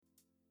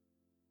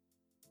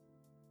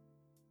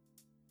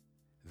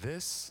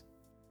This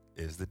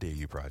is the Dear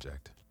You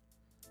Project,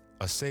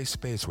 a safe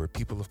space where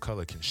people of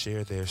color can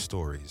share their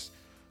stories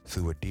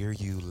through a Dear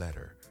You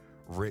letter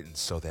written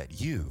so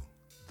that you,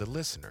 the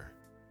listener,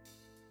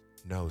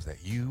 knows that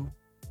you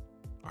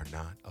are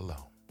not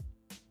alone.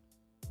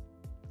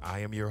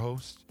 I am your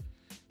host,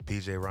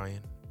 PJ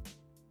Ryan,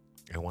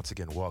 and once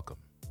again, welcome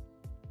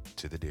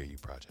to the Dear You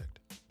Project.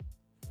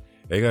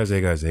 Hey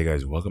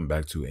guys, welcome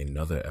back to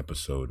another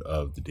episode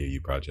of the Dear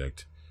You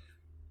Project.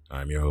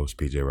 I'm your host,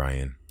 PJ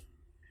Ryan,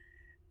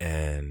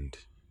 and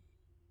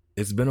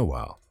it's been a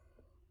while.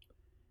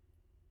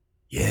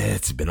 Yeah,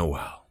 it's been a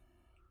while.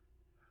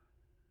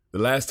 The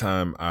last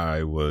time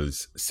I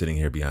was sitting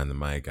here behind the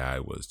mic, I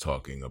was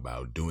talking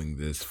about doing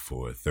this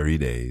for 30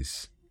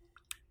 days,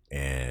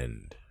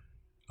 and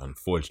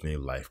unfortunately,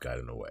 life got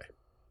in the way.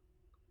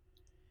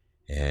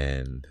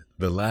 And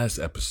the last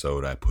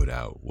episode I put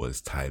out was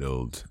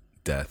titled,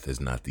 Death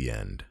is Not the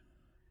End.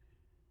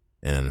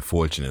 And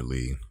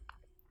unfortunately,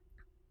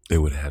 it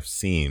would have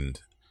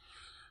seemed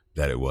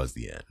that it was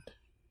the end.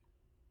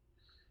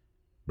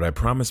 But I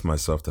promised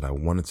myself that I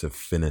wanted to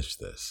finish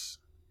this.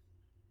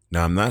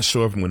 Now, I'm not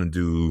sure if I'm going to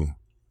do,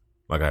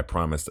 like I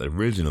promised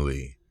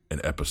originally, an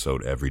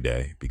episode every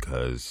day,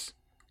 because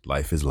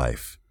life is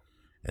life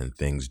and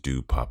things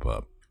do pop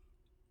up.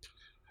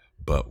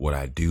 But what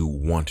I do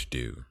want to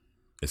do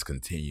is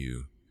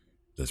continue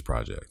this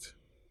project.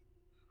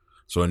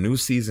 So a new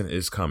season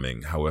is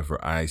coming. However,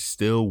 I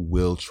still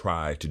will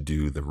try to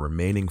do the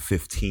remaining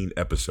 15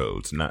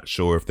 episodes. Not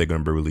sure if they're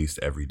going to be released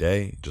every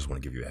day. Just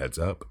want to give you a heads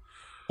up.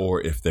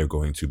 Or if they're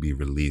going to be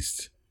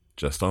released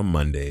just on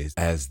Mondays,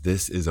 as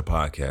this is a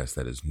podcast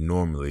that is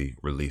normally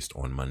released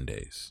on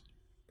Mondays.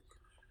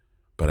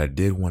 But I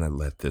did want to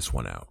let this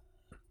one out,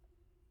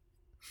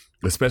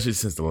 especially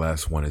since the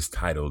last one is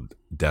titled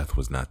Death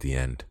Was Not the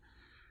End.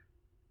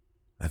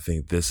 I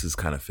think this is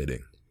kind of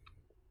fitting.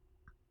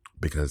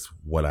 Because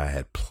what I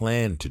had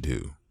planned to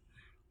do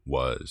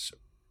was,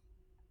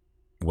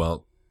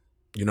 well,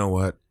 you know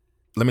what?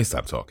 Let me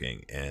stop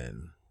talking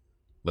and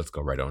let's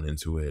go right on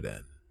into it,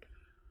 and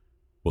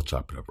we'll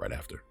chop it up right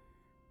after.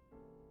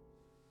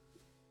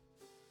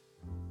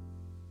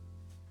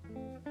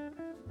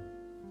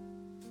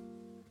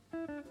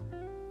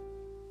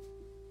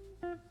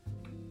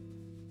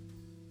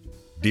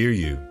 Dear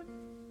you,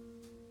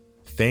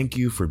 thank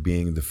you for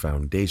being the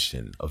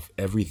foundation of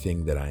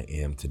everything that I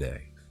am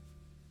today.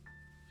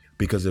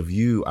 Because of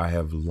you, I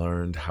have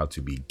learned how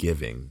to be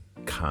giving,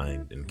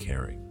 kind, and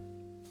caring.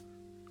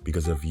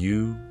 Because of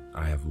you,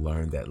 I have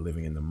learned that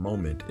living in the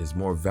moment is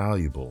more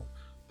valuable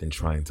than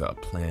trying to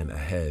plan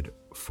ahead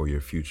for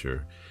your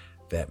future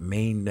that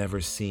may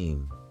never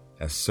seem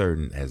as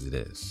certain as it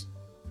is.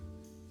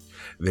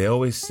 They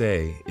always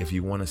say, if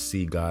you want to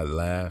see God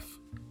laugh,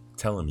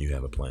 tell him you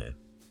have a plan.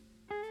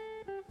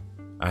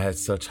 I had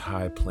such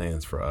high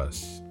plans for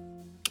us.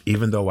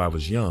 Even though I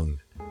was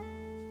young,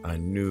 I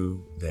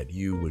knew that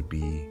you would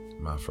be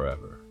my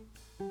forever.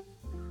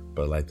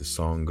 But like the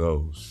song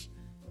goes,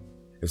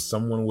 if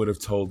someone would have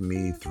told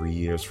me 3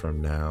 years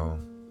from now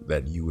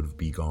that you would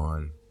be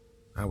gone,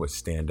 I would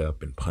stand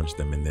up and punch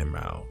them in their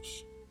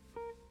mouths.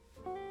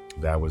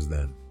 That was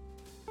then.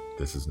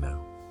 This is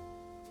now.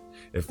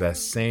 If that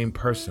same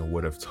person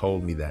would have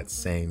told me that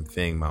same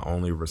thing, my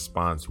only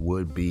response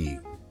would be,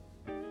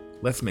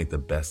 let's make the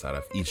best out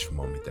of each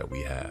moment that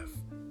we have.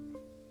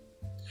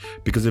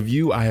 Because of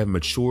you, I have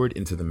matured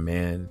into the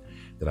man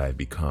that I have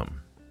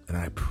become, and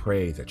I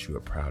pray that you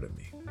are proud of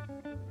me.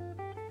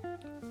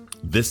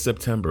 This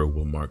September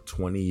will mark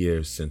 20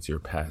 years since your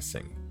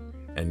passing,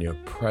 and your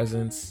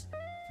presence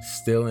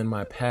still in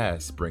my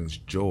past brings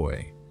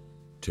joy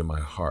to my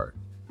heart,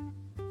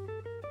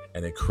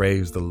 and it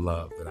craves the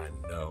love that I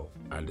know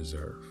I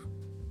deserve.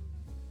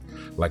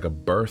 Like a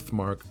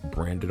birthmark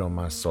branded on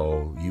my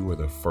soul, you were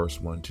the first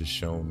one to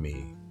show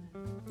me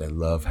that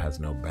love has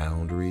no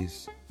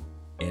boundaries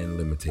and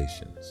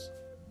limitations.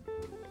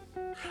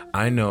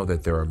 I know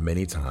that there are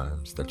many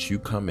times that you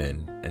come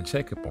in and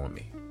check up on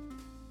me.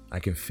 I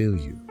can feel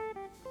you.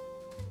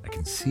 I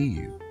can see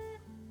you.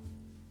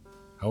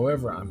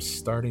 However, I'm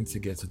starting to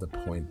get to the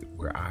point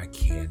where I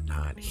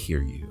cannot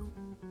hear you,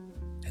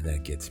 and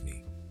that gets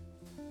me.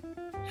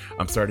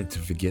 I'm starting to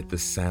forget the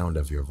sound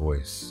of your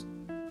voice.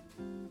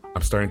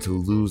 I'm starting to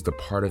lose the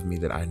part of me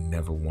that I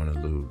never want to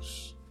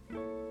lose.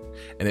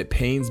 And it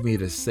pains me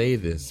to say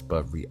this,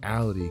 but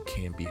reality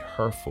can be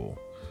hurtful.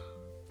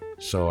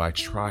 So I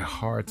try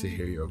hard to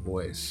hear your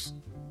voice.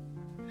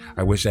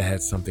 I wish I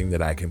had something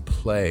that I can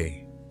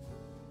play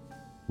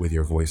with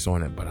your voice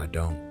on it, but I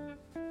don't.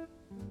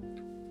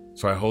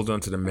 So I hold on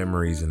to the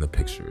memories and the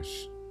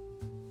pictures.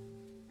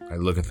 I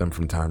look at them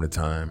from time to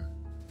time.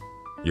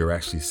 You're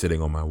actually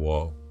sitting on my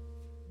wall.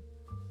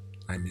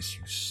 I miss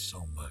you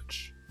so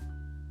much.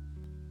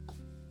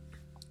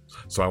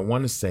 So I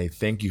want to say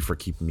thank you for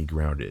keeping me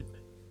grounded,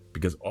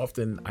 because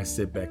often I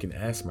sit back and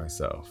ask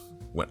myself,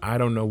 when I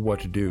don't know what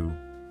to do,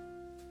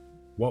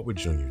 what would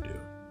Junior do?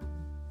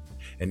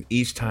 And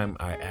each time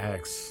I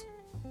ask,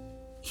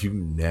 you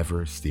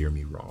never steer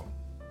me wrong.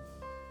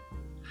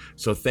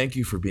 So thank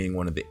you for being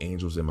one of the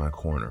angels in my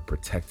corner,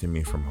 protecting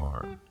me from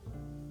harm.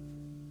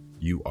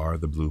 You are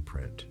the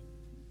blueprint.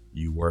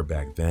 You were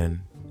back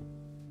then,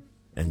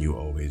 and you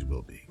always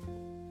will be.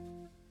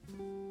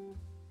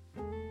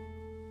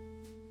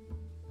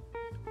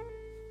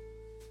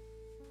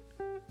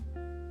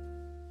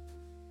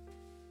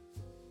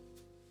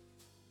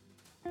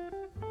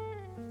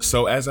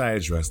 So as I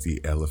addressed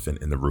the elephant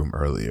in the room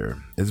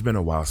earlier, it's been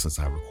a while since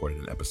I recorded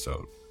an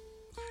episode.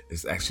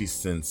 It's actually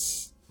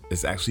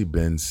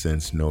been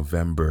since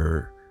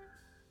November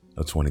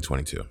of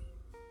 2022.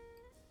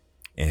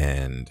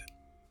 And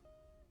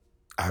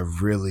I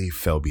really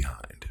fell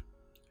behind.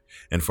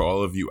 And for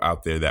all of you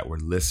out there that were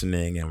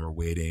listening and were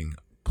waiting,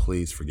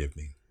 please forgive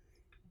me.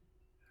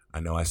 I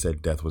know I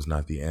said death was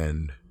not the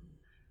end,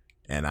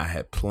 and I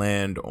had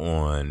planned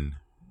on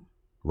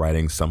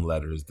writing some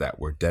letters that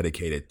were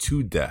dedicated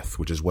to death,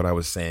 which is what I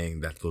was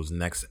saying, that those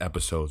next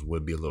episodes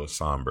would be a little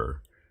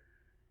somber.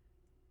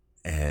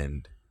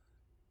 And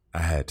I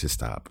had to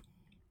stop.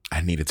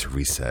 I needed to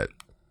reset.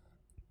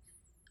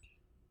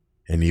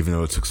 And even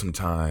though it took some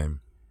time,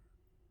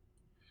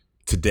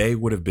 today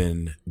would have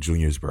been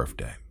Junior's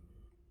birthday.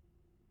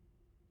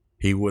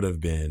 He would have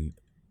been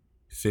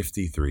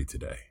 53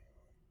 today.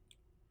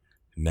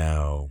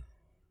 Now,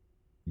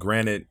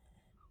 granted,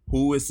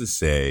 who is to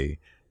say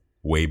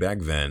way back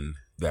then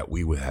that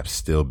we would have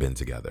still been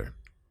together?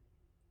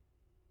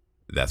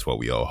 That's what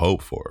we all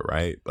hope for,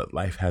 right? But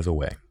life has a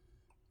way.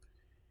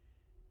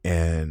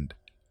 And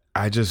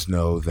I just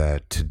know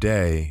that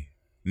today,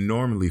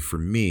 normally for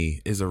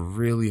me, is a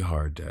really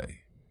hard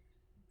day.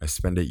 I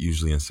spend it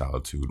usually in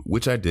solitude,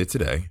 which I did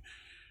today.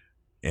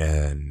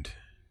 And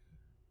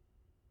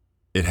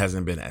it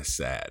hasn't been as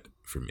sad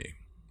for me.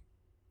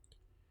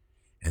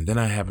 And then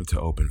I happened to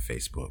open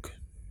Facebook.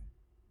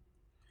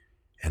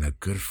 And a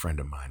good friend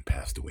of mine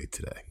passed away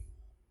today.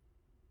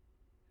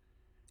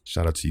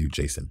 Shout out to you,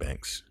 Jason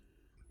Banks.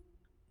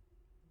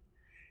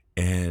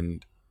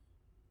 And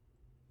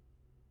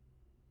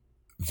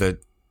the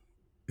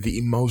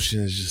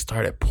emotions just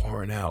started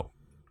pouring out.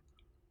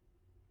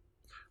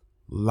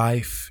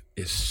 Life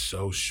is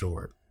so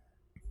short.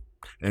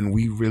 And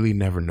we really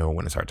never know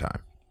when it's our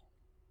time.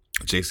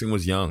 Jason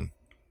was young.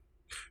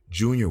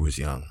 Junior was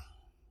young.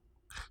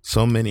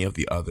 So many of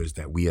the others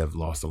that we have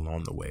lost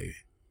along the way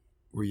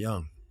were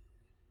young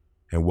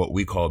and what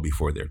we call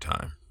before their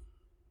time.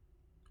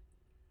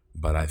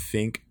 But I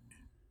think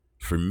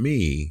for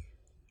me,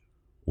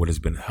 what has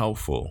been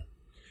helpful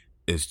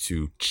is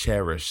to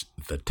cherish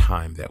the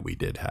time that we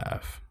did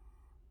have.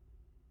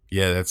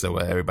 Yeah, that's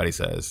what everybody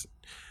says.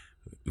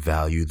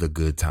 Value the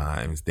good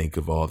times. Think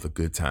of all the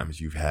good times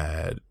you've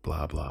had,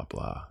 blah, blah,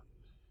 blah.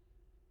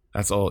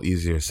 That's all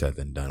easier said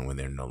than done when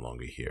they're no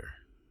longer here.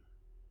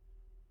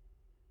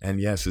 And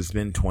yes, it's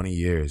been 20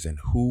 years, and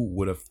who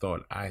would have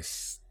thought I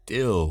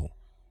still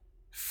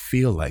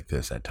feel like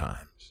this at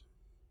times?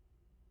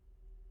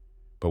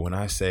 But when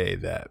I say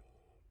that,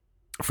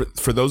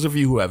 for those of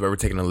you who have ever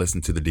taken a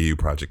listen to the DU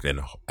Project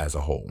as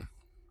a whole,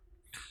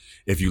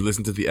 if you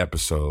listen to the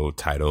episode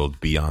titled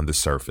Beyond the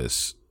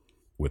Surface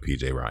with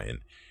PJ Ryan,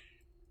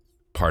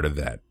 part of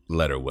that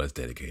letter was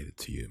dedicated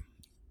to you,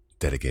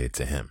 dedicated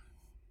to him.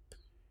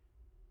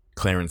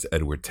 Clarence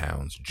Edward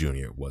Towns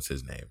Jr. was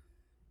his name.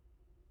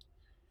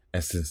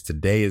 And since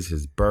today is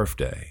his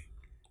birthday,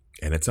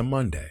 and it's a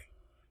Monday,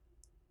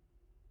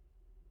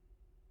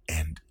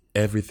 and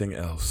everything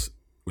else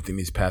within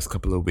these past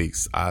couple of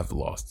weeks, I've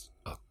lost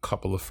a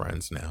couple of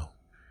friends now.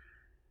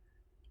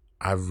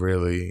 I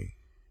really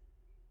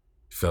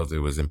felt it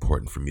was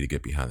important for me to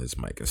get behind this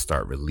mic and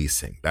start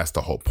releasing. That's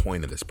the whole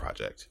point of this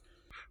project.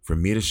 For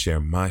me to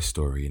share my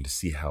story and to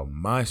see how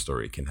my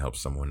story can help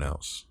someone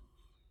else.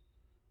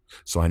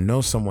 So I know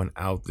someone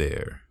out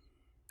there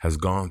has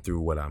gone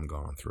through what I'm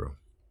going through.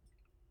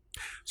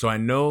 So I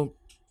know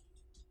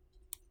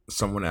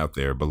someone out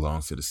there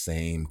belongs to the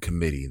same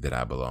committee that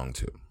I belong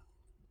to.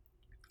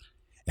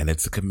 And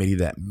it's a committee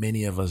that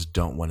many of us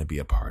don't want to be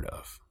a part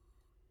of.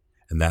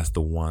 And that's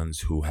the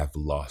ones who have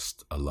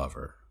lost a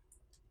lover,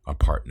 a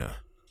partner,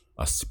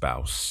 a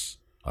spouse,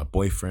 a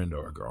boyfriend,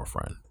 or a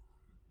girlfriend.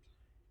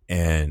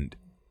 And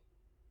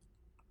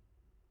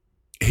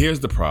here's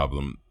the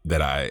problem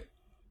that I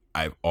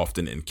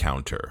often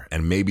encounter,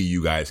 and maybe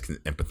you guys can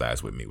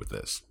empathize with me with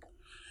this.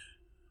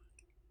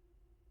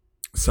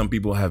 Some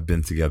people have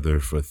been together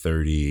for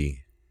 30,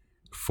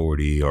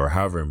 40, or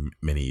however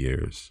many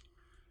years.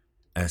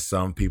 And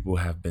some people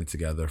have been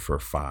together for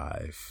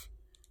 5,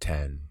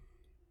 10,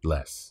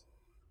 less.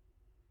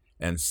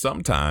 And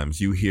sometimes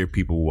you hear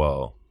people,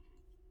 well,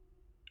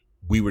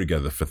 we were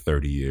together for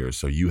 30 years,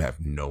 so you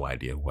have no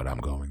idea what I'm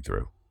going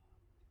through.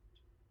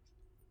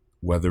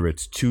 Whether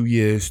it's 2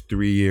 years,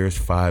 3 years,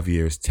 5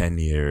 years, 10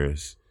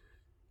 years,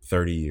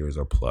 30 years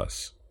or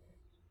plus.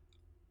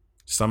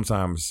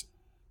 Sometimes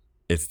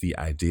it's the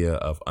idea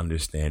of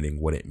understanding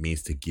what it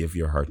means to give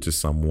your heart to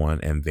someone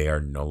and they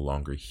are no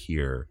longer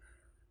here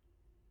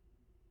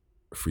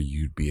for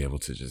you to be able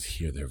to just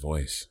hear their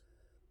voice.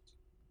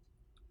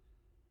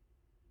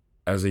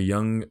 As a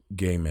young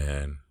gay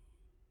man,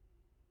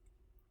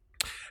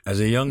 As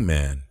a young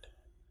man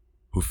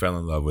who fell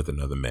in love with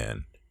another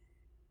man,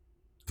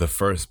 the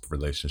first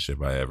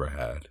relationship I ever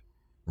had,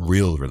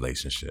 real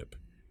relationship,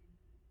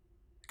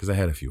 because I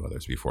had a few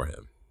others before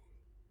him,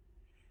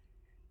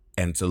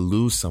 and to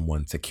lose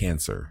someone to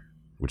cancer,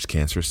 which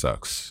cancer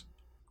sucks,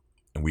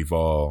 and we've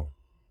all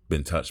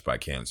been touched by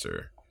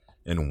cancer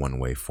in one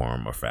way,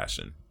 form, or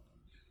fashion.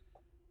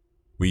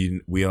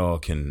 We all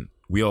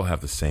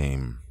have the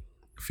same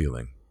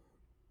feeling.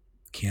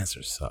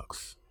 Cancer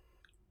sucks.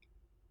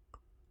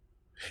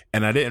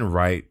 And I didn't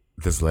write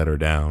this letter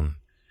down.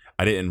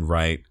 I didn't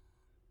write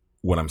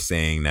what I'm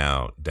saying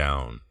now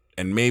down.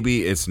 And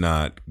maybe it's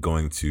not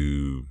going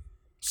to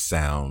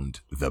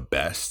sound the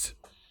best,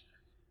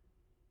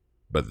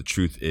 but the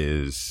truth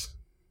is,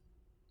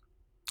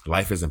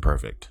 life isn't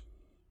perfect.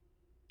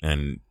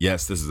 And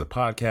yes, this is a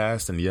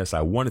podcast. And yes,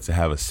 I wanted to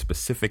have a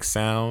specific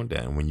sound.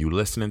 And when you're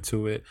listening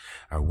to it,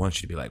 I want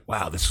you to be like,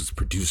 wow, this was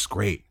produced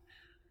great.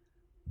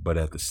 But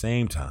at the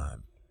same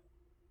time,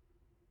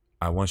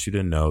 I want you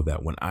to know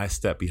that when I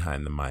step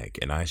behind the mic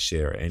and I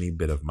share any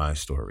bit of my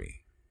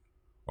story,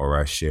 or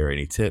I share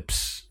any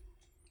tips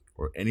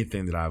or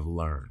anything that I've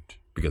learned,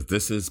 because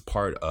this is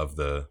part of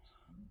the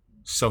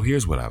So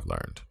Here's What I've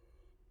Learned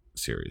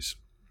series,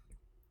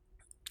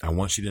 I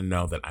want you to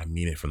know that I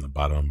mean it from the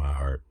bottom of my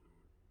heart.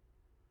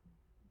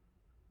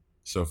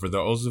 So for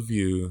those of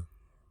you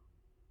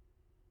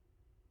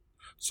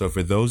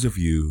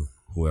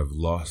who have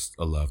lost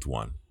a loved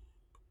one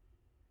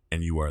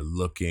and you are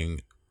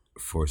looking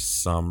for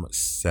some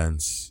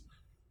sense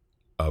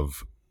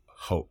of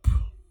hope,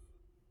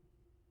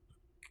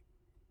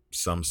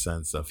 some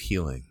sense of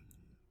healing,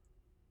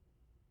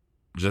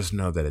 just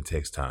know that it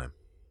takes time.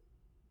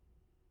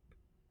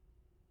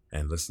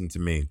 And listen to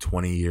me,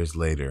 20 years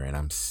later, and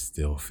I'm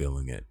still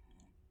feeling it.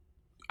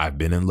 I've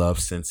been in love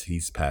since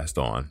he's passed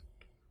on.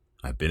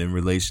 I've been in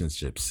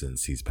relationships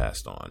since he's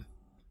passed on.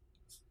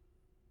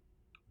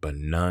 But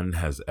none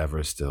has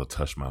ever still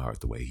touched my heart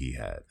the way he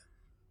had.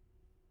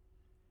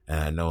 And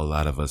I know a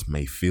lot of us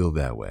may feel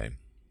that way.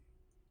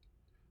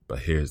 But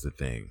here's the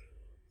thing.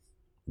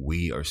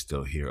 We are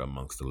still here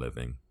amongst the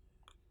living.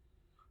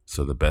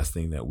 So the best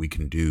thing that we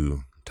can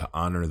do to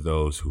honor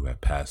those who have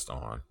passed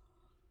on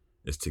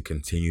is to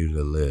continue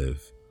to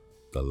live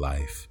the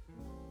life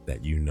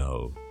that you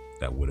know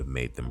that would have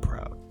made them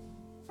proud.